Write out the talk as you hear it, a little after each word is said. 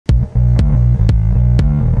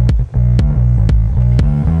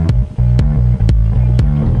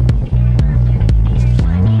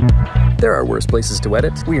worst places to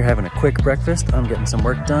edit. We are having a quick breakfast. I'm getting some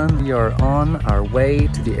work done. We are on our way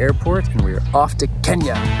to the airport and we are off to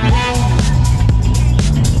Kenya.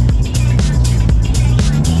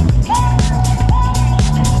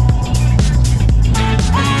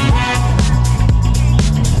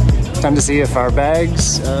 Time to see if our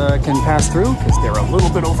bags can pass through because they're a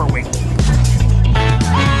little bit overweight.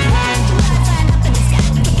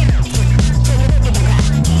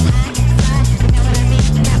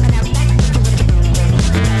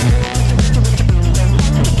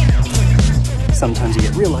 Sometimes you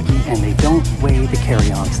get real lucky and they don't weigh the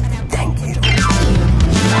carry-ons. Thank you.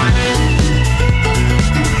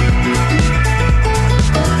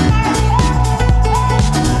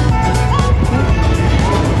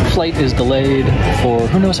 Flight is delayed for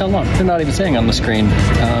who knows how long. They're not even saying on the screen.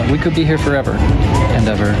 We could be here forever and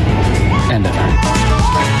ever and ever.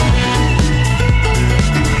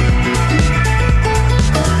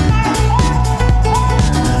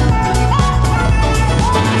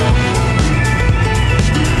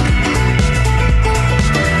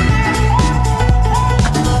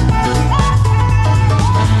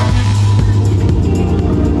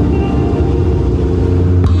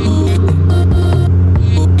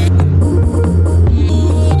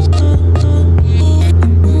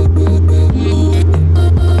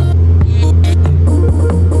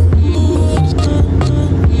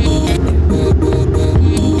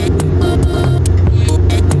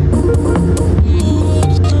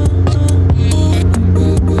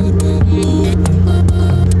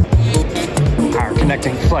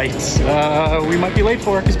 Flights. We might be late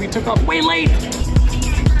for it because we took off way late.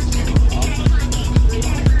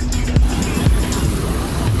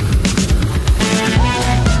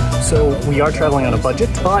 So we are traveling on a budget,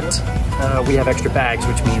 but we have extra bags,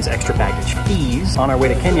 which means extra baggage fees. On our way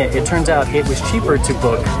to Kenya, it turns out it was cheaper to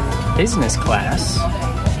book business class.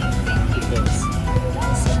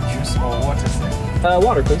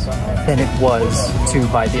 Water, please. Than it was to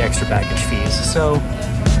buy the extra baggage fees. So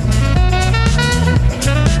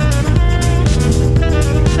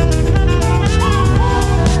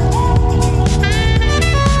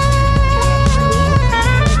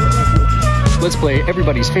let's play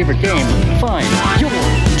everybody's favorite game, Find Your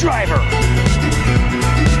Driver.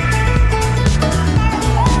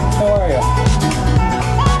 How are you?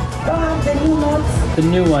 The new notes. The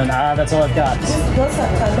new one, that's all I've got. Those are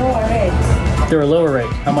a lower rate. They're a lower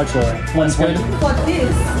rate. How much lower? 120? For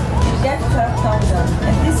this, you get 12,000.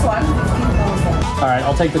 And this one, 15,000. All right,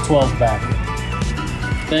 I'll take the 12 back.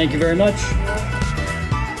 Thank you very much.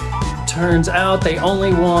 Turns out they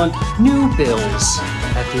only want new bills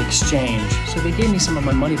at the exchange. So they gave me some of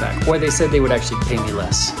my money back. Or they said they would actually pay me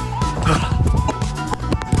less.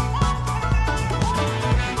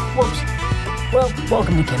 Whoops. Well,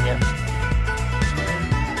 welcome to Kenya.